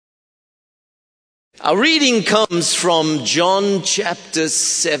Our reading comes from John chapter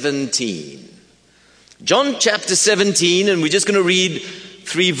 17. John chapter 17, and we're just going to read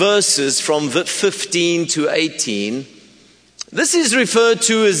 3 verses from 15 to 18. This is referred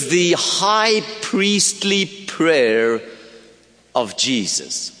to as the high priestly prayer of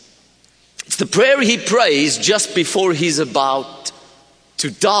Jesus. It's the prayer he prays just before he's about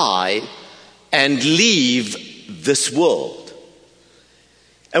to die and leave this world.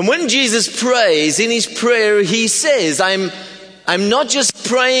 And when Jesus prays, in his prayer, he says, I'm not just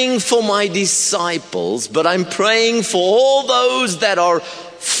praying for my disciples, but I'm praying for all those that are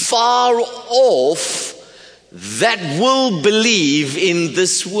far off that will believe in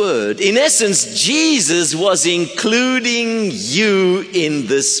this word. In essence, Jesus was including you in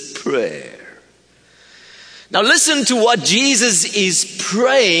this prayer. Now listen to what Jesus is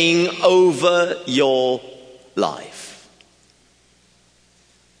praying over your life.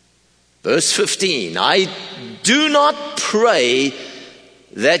 Verse 15, I do not pray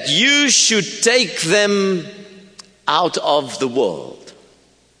that you should take them out of the world,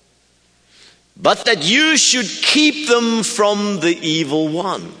 but that you should keep them from the evil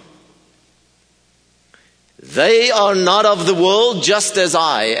one. They are not of the world, just as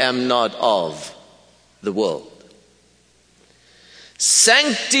I am not of the world.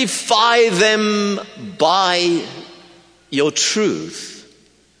 Sanctify them by your truth.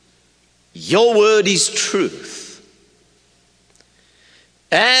 Your word is truth.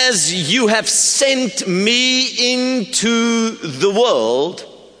 As you have sent me into the world,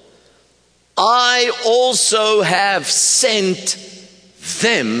 I also have sent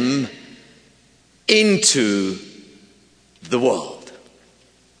them into the world.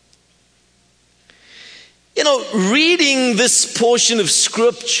 You know, reading this portion of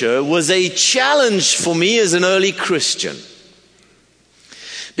Scripture was a challenge for me as an early Christian.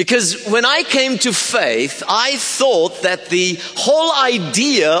 Because when I came to faith, I thought that the whole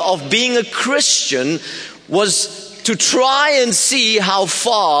idea of being a Christian was to try and see how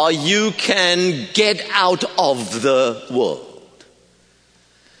far you can get out of the world.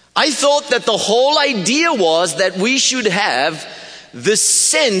 I thought that the whole idea was that we should have this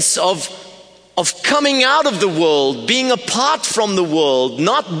sense of coming out of the world, being apart from the world,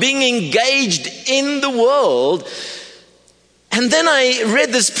 not being engaged in the world. And then I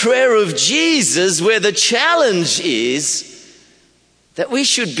read this prayer of Jesus where the challenge is that we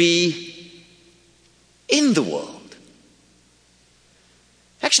should be in the world.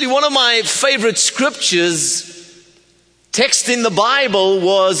 Actually, one of my favorite scriptures, text in the Bible,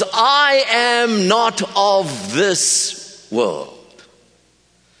 was, I am not of this world.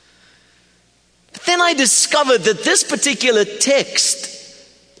 But then I discovered that this particular text,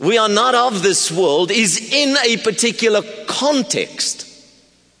 we are not of this world, is in a particular context.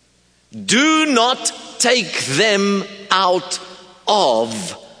 Do not take them out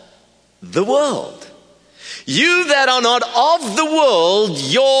of the world. You that are not of the world,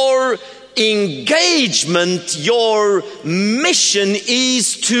 your engagement, your mission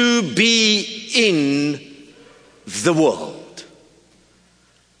is to be in the world.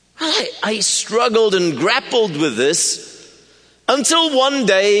 I struggled and grappled with this until one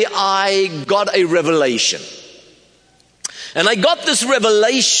day I got a revelation. And I got this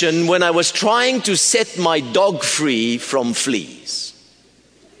revelation when I was trying to set my dog free from fleas.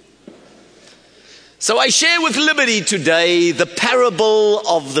 So I share with Liberty today the parable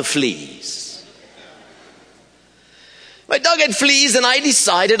of the fleas. My dog had fleas, and I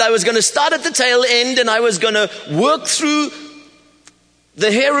decided I was going to start at the tail end, and I was going to work through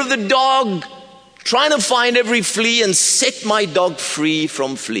the hair of the dog, trying to find every flea and set my dog free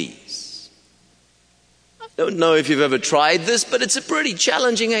from fleas. I don't know if you've ever tried this, but it's a pretty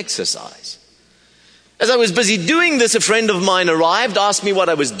challenging exercise. As I was busy doing this, a friend of mine arrived, asked me what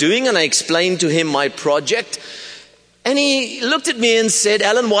I was doing, and I explained to him my project. And he looked at me and said,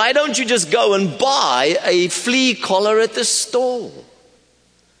 Alan, why don't you just go and buy a flea collar at the store?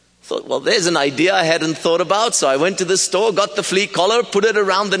 I thought, well, there's an idea I hadn't thought about. So I went to the store, got the flea collar, put it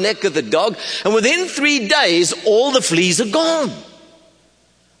around the neck of the dog, and within 3 days, all the fleas are gone.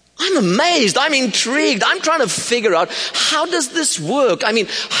 I'm amazed. I'm intrigued. I'm trying to figure out, how does this work? I mean,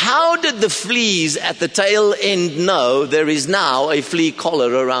 how did the fleas at the tail end know there is now a flea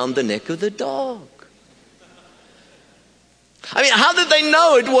collar around the neck of the dog? I mean, how did they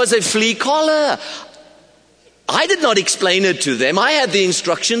know it was a flea collar? I did not explain it to them. I had the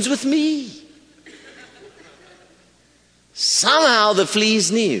instructions with me. Somehow the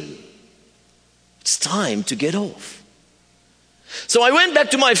fleas knew it's time to get off. So I went back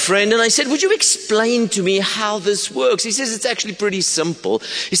to my friend and I said, would you explain to me how this works? He says, it's actually pretty simple.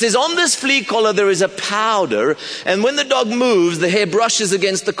 He says, on this flea collar there is a powder, and when the dog moves, the hair brushes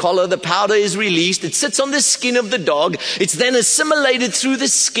against the collar, the powder is released, it sits on the skin of the dog, it's then assimilated through the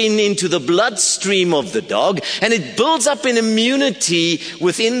skin into the bloodstream of the dog, and it builds up an immunity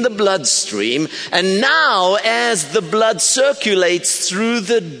within the bloodstream. And now, as the blood circulates through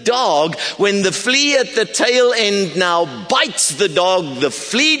the dog, when the flea at the tail end now bites the dog, the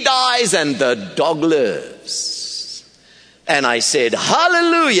flea dies and the dog lives. And I said,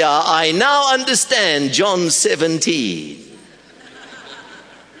 hallelujah, I now understand John 17.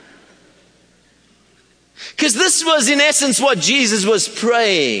 Because this was in essence what Jesus was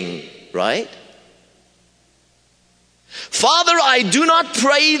praying, right? Father, I do not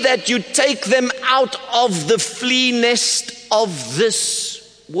pray that you take them out of the flea nest of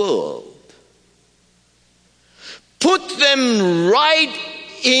this world. Put them right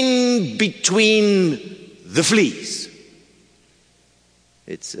in between the fleas.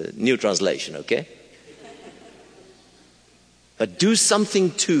 It's a new translation, okay? But do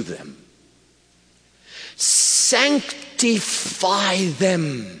something to them. Sanctify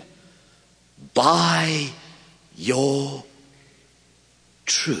them by your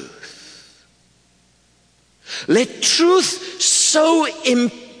truth. Let truth so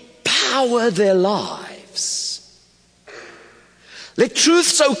empower their lives. Let truth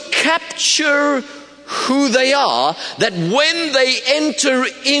so capture who they are that when they enter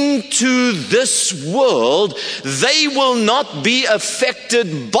into this world, they will not be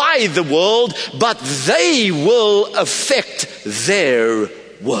affected by the world, but they will affect their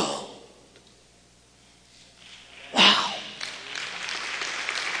world. Wow.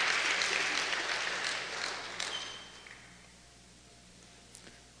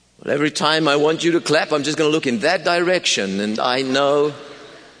 Well, every time I want you to clap, I'm just going to look in that direction, and I know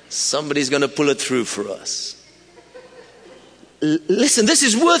somebody's going to pull it through for us. Listen, this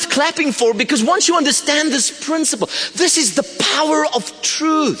is worth clapping for, because once you understand this principle, this is the power of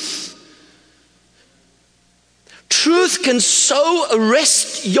truth. Truth can so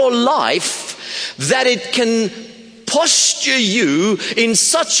arrest your life that it can posture you in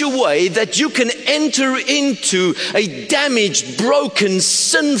such a way that you can enter into a damaged, broken,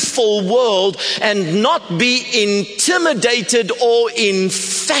 sinful world and not be intimidated or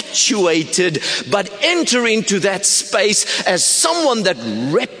infatuated, but enter into that space as someone that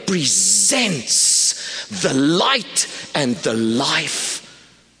represents the light and the life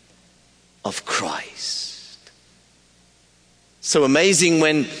of Christ. So amazing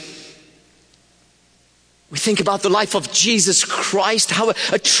when we think about the life of Jesus Christ, how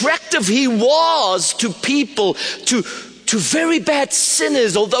attractive he was to people, to very bad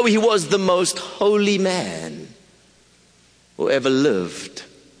sinners, although he was the most holy man who ever lived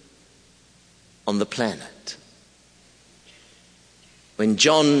on the planet. When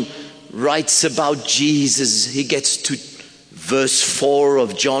John writes about Jesus, he gets to verse 4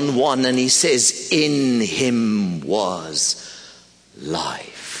 of John 1 and he says, in him was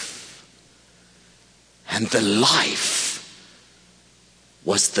life. And the life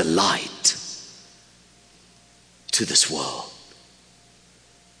was the light to this world.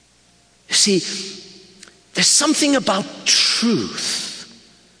 You see, there's something about truth.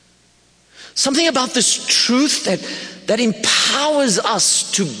 Something about this truth that empowers us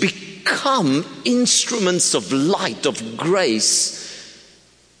to become instruments of light, of grace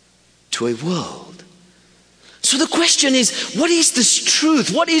to a world. So the question is, what is this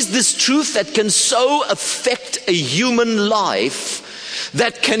truth? What is this truth that can so affect a human life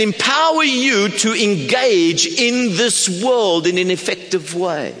that can empower you to engage in this world in an effective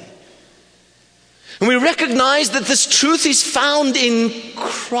way? And we recognize that this truth is found in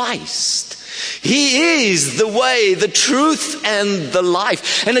Christ. He is the way, the truth, and the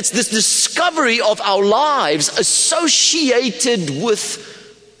life. And it's this discovery of our lives associated with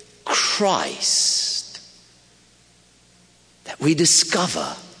Christ that we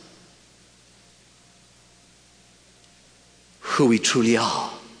discover who we truly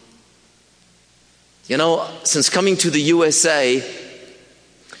are. You know, since coming to the USA,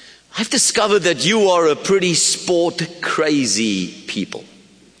 I've discovered that you are a pretty sport-crazy people.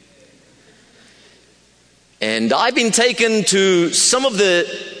 And I've been taken to some of the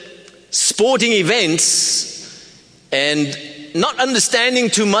sporting events and not understanding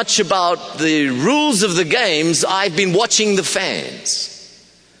too much about the rules of the games, I've been watching the fans.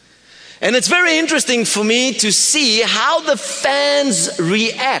 And it's very interesting for me to see how the fans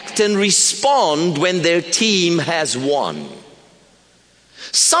react and respond when their team has won.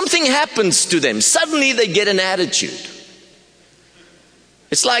 Something happens to them. Suddenly they get an attitude.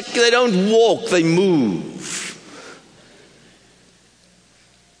 It's like they don't walk, they move.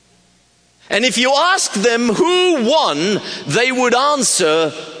 And if you ask them who won, they would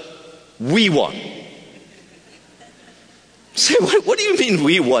answer, we won. Say, what do you mean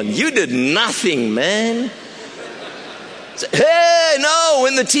we won? You did nothing, man. Say, hey, no,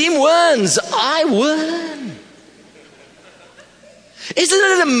 when the team wins, I win. Isn't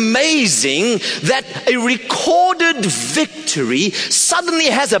it amazing that a recorded victory suddenly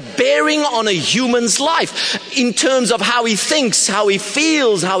has a bearing on a human's life in terms of how he thinks, how he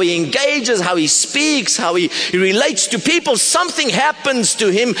feels, how he engages, how he speaks, how he relates to people? Something happens to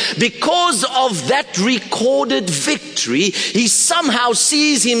him because of that recorded victory. He somehow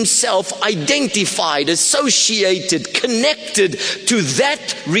sees himself identified, associated, connected to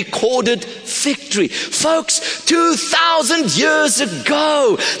that recorded victory. Folks, 2,000 years ago,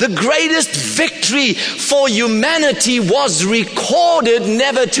 the greatest victory for humanity was recorded,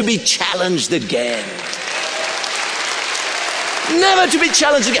 never to be challenged again. Never to be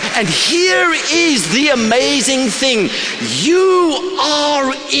challenged again. And here is the amazing thing. You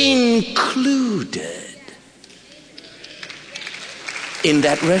are included in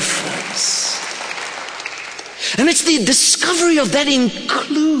that reference. And it's the discovery of that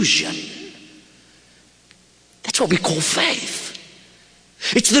inclusion. That's what we call faith.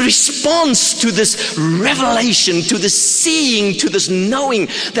 It's the response to this revelation, to this seeing, to this knowing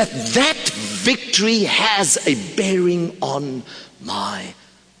that that victory has a bearing on my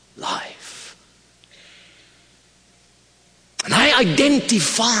life. And I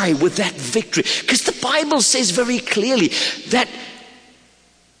identify with that victory because the Bible says very clearly that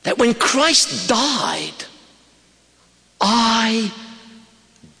when Christ died, I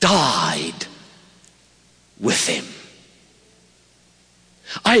died with him.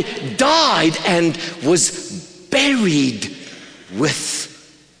 I died and was buried with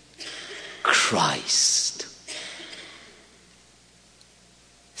Christ.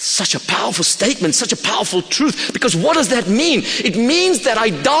 Such a powerful statement, such a powerful truth, because what does that mean? It means that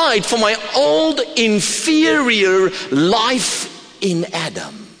I died for my old inferior life in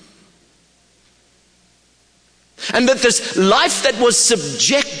Adam. And that this life that was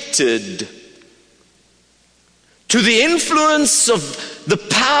subjected to the influence of the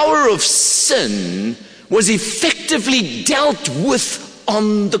power of sin was effectively dealt with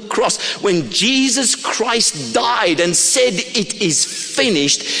on the cross. When Jesus Christ died and said it is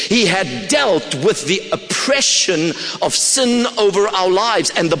finished, he had dealt with the oppression of sin over our lives.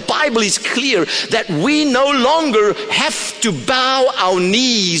 And the Bible is clear that we no longer have to bow our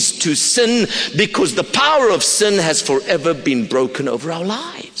knees to sin because the power of sin has forever been broken over our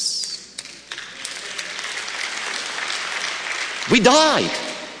lives. We died.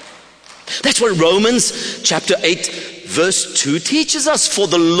 That's what Romans chapter 8 verse 2 teaches us. For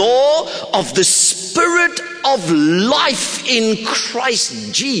the law of the Spirit of life in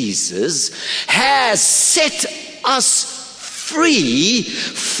Christ Jesus has set us free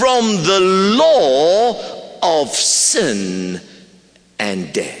from the law of sin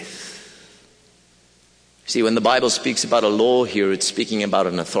and death. See, when the Bible speaks about a law here, it's speaking about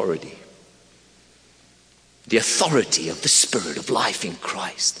an authority. The authority of the Spirit of life in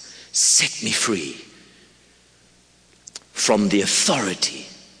Christ set me free from the authority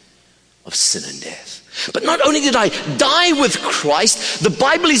of sin and death. But not only did I die with Christ, the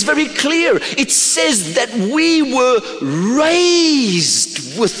Bible is very clear. It says that we were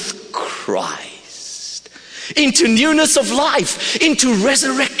raised with Christ into newness of life, into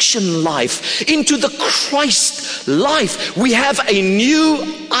resurrection life, into the Christ life. We have a new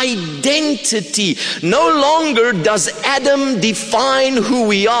identity. No longer does Adam define who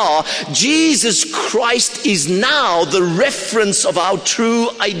we are. Jesus Christ is now the reference of our true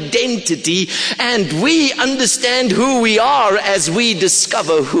identity, and we understand who we are as we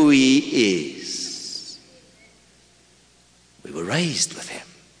discover who he is. We were raised with him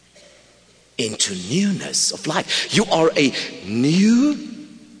into newness of life. You are a new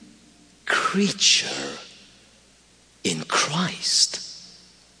creature in Christ.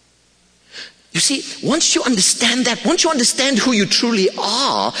 You see, once you understand that, once you understand who you truly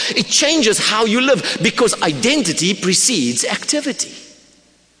are, it changes how you live, because identity precedes activity.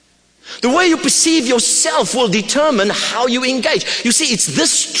 The way you perceive yourself will determine how you engage. You see, it's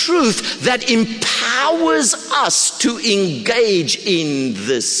this truth that empowers us to engage in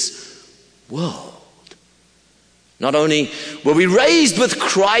this world. Not only were we raised with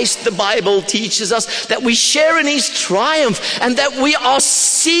Christ, the Bible teaches us that we share in his triumph and that we are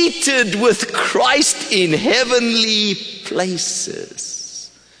seated with Christ in heavenly places.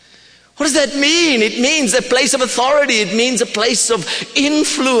 What does that mean? It means a place of authority. It means a place of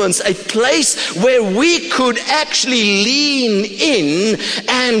influence, a place where we could actually lean in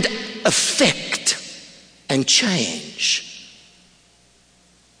and affect and change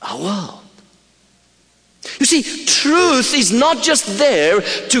our world. You see, truth is not just there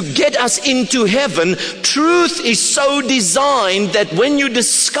to get us into heaven. Truth is so designed that when you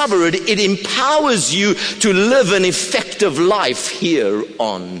discover it, it empowers you to live an effective life here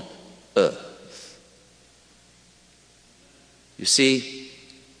on earth. You see,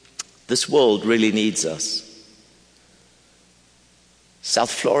 this world really needs us.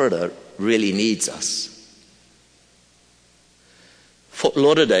 South Florida really needs us. Fort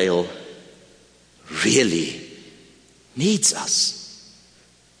Lauderdale really needs us.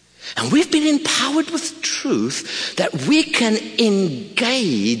 And we've been empowered with truth that we can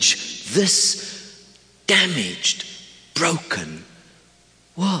engage this damaged, broken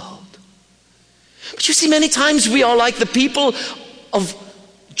world. But you see, many times we are like the people of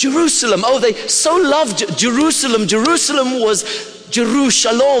Jerusalem. Oh, they so loved Jerusalem. Jerusalem was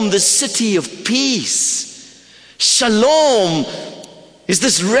Jerusalem, the city of peace. Shalom is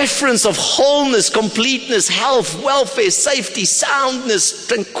this reference of wholeness, completeness, health, welfare, safety, soundness,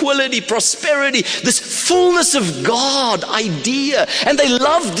 tranquility, prosperity, this fullness of God idea. And they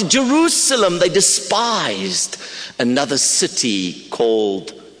loved Jerusalem. They despised another city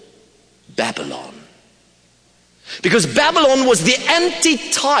called Babylon. Because Babylon was the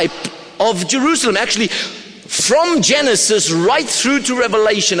antitype of Jerusalem. Actually, from Genesis right through to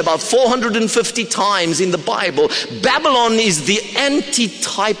Revelation, about 450 times in the Bible, Babylon is the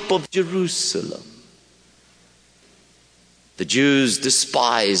antitype of Jerusalem. The Jews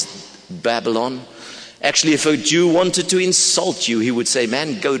despised Babylon. Actually, if a Jew wanted to insult you, he would say,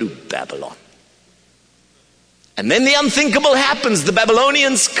 man, go to Babylon. And then the unthinkable happens. The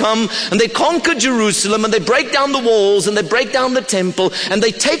Babylonians come and they conquer Jerusalem and they break down the walls and they break down the temple and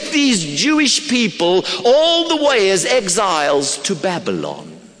they take these Jewish people all the way as exiles to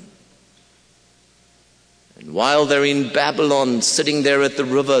Babylon. And while they're in Babylon, sitting there at the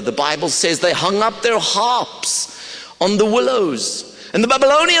river, the Bible says they hung up their harps on the willows. And the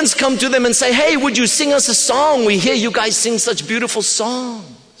Babylonians come to them and say, hey, would you sing us a song? We hear you guys sing such beautiful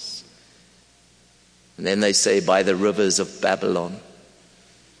songs. And then they say, by the rivers of Babylon,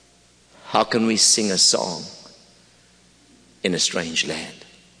 how can we sing a song in a strange land?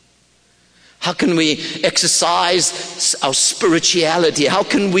 How can we exercise our spirituality? How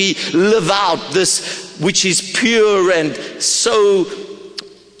can we live out this which is pure and so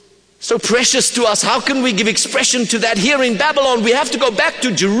precious to us? How can we give expression to that here in Babylon? We have to go back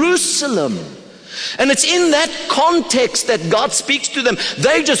to Jerusalem. And it's in that context that God speaks to them.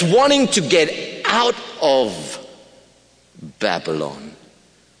 They're just wanting to get out of Babylon.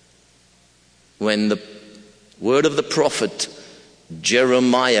 When the word of the prophet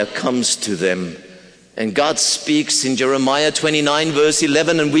Jeremiah comes to them, and God speaks in Jeremiah 29 verse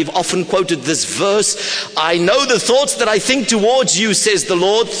 11, and we've often quoted this verse, I know the thoughts that I think towards you, says the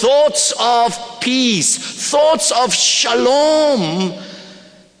Lord, thoughts of peace, thoughts of shalom,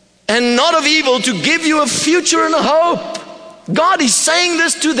 and not of evil, to give you a future and a hope. God is saying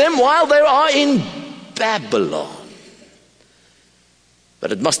this to them while they are in Babylon.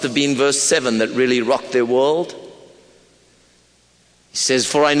 But it must have been verse 7 that really rocked their world. He says,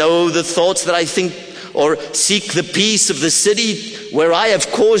 for I know the thoughts that I think or seek the peace of the city where I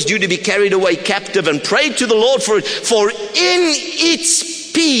have caused you to be carried away captive, and pray to the Lord for it. For in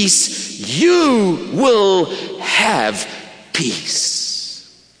its peace you will have peace.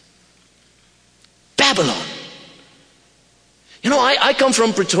 Babylon. You know, I come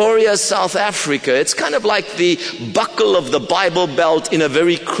from Pretoria, South Africa. It's kind of like the buckle of the Bible Belt in a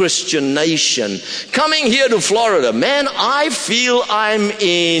very Christian nation. Coming here to Florida, man, I feel I'm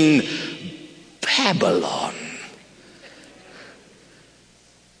in Babylon.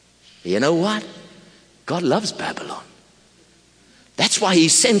 You know what? God loves Babylon. That's why He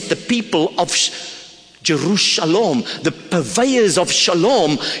sent the people of Jerusalem, the purveyors of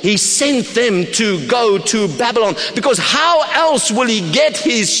shalom. He sent them to go to Babylon, because how else will He get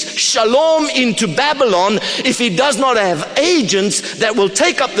His shalom into Babylon if He does not have agents that will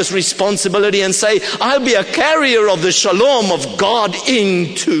take up this responsibility and say, I'll be a carrier of the shalom of God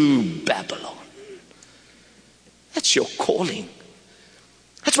into Babylon. That's your calling.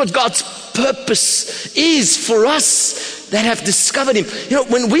 That's what God's purpose is for us that have discovered Him. You know,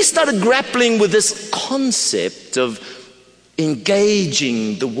 when we started grappling with this concept of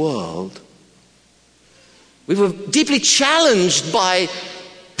engaging the world, we were deeply challenged by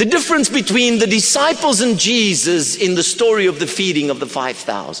the difference between the disciples and Jesus in the story of the feeding of the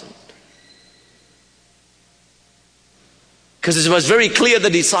 5,000. Because it was very clear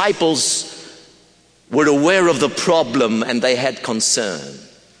the disciples were aware of the problem and they had concern.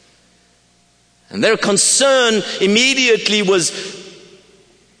 And their concern immediately was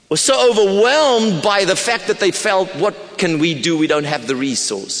so overwhelmed by the fact that they felt, what can we do? We don't have the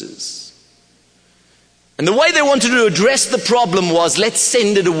resources. And the way they wanted to address the problem was, let's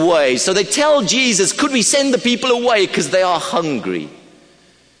send it away. So they tell Jesus, could we send the people away because they are hungry?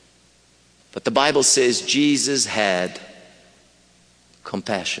 But the Bible says Jesus had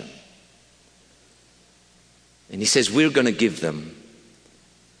compassion. And he says, we're going to give them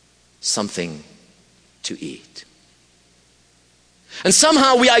something to eat. And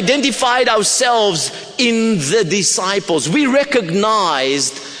somehow we identified ourselves in the disciples. We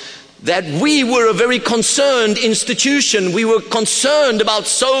recognized that we were a very concerned institution. We were concerned about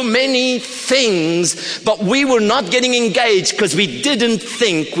so many things, but we were not getting engaged because we didn't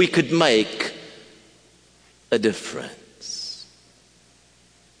think we could make a difference.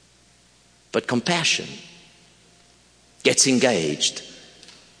 But compassion gets engaged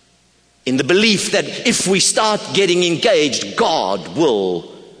in the belief that if we start getting engaged, God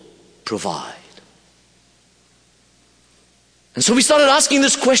will provide. And so we started asking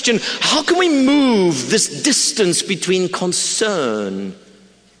this question, how can we move this distance between concern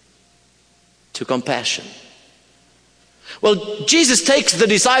to compassion? Well, Jesus takes the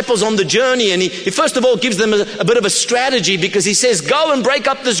disciples on the journey, and he first of all gives them a bit of a strategy, because he says, go and break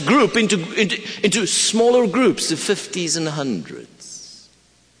up this group into smaller groups of 50s and 100s.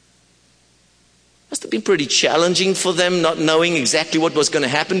 Must have been pretty challenging for them, not knowing exactly what was going to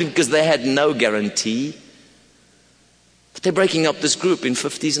happen, because they had no guarantee. But they're breaking up this group in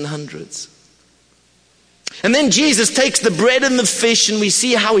 50s and 100s. And then Jesus takes the bread and the fish, and we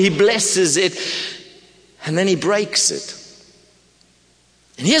see how he blesses it, and then he breaks it.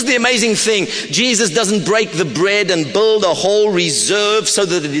 And here's the amazing thing. Jesus doesn't break the bread and build a whole reserve so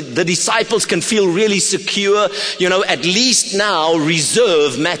that the disciples can feel really secure. You know, at least now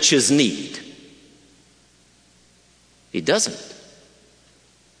reserve matches need. He doesn't.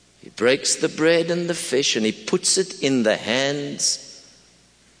 He breaks the bread and the fish and he puts it in the hands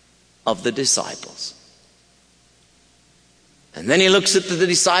of the disciples. And then he looks at the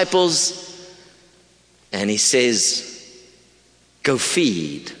disciples and he says, go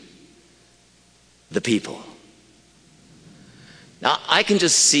feed the people. Now, I can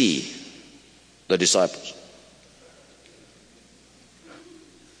just see the disciples.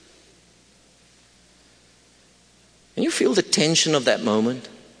 Can you feel the tension of that moment?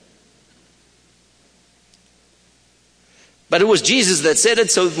 But it was Jesus that said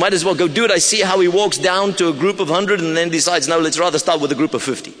it, so might as well go do it. I see how he walks down to a group of 100 and then decides, no, let's rather start with a group of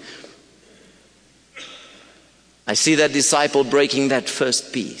 50. I see that disciple breaking that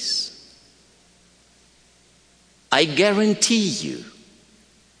first piece. I guarantee you,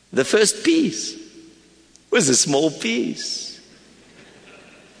 the first piece was a small piece.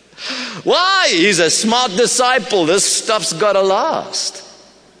 Why? He's a smart disciple. This stuff's got to last.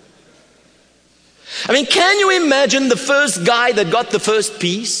 I mean, can you imagine the first guy that got the first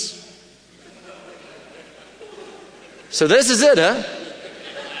piece? So this is it, huh?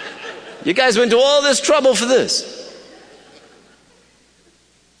 You guys went to all this trouble for this.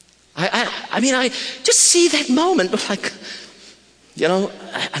 I mean, I just see that moment, like, you know,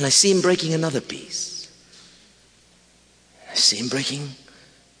 and I see him breaking another piece. I see him breaking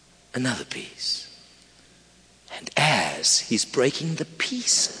another piece. And as he's breaking the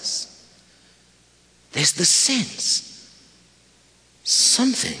pieces, there's the sense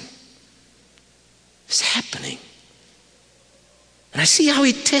something is happening. And I see how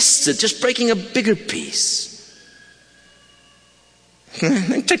he tests it, just breaking a bigger piece. And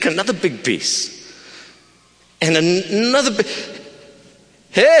then take another big piece. And another big...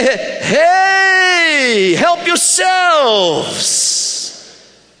 Hey, help yourselves.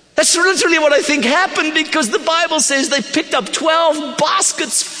 That's literally what I think happened, because the Bible says they picked up 12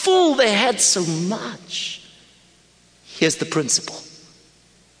 baskets full. They had so much. Here's the principle.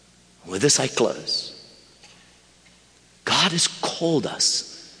 With this I close. God has called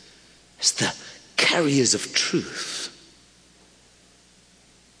us as the carriers of truth,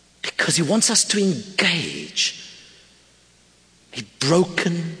 because he wants us to engage a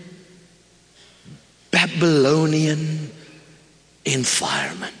broken Babylonian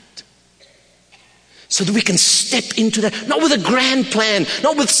environment, so that we can step into that, not with a grand plan,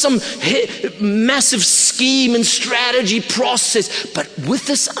 not with some massive scheme and strategy process, but with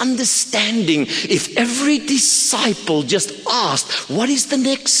this understanding. If every disciple just asked, what is the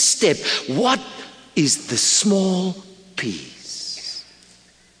next step? What is the small piece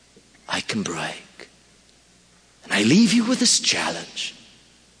I can break? And I leave you with this challenge.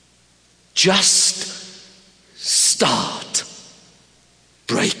 Just start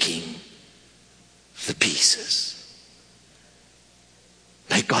breaking the pieces.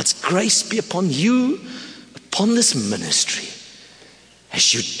 May God's grace be upon you, upon this ministry,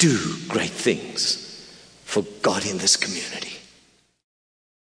 as you do great things for God in this community.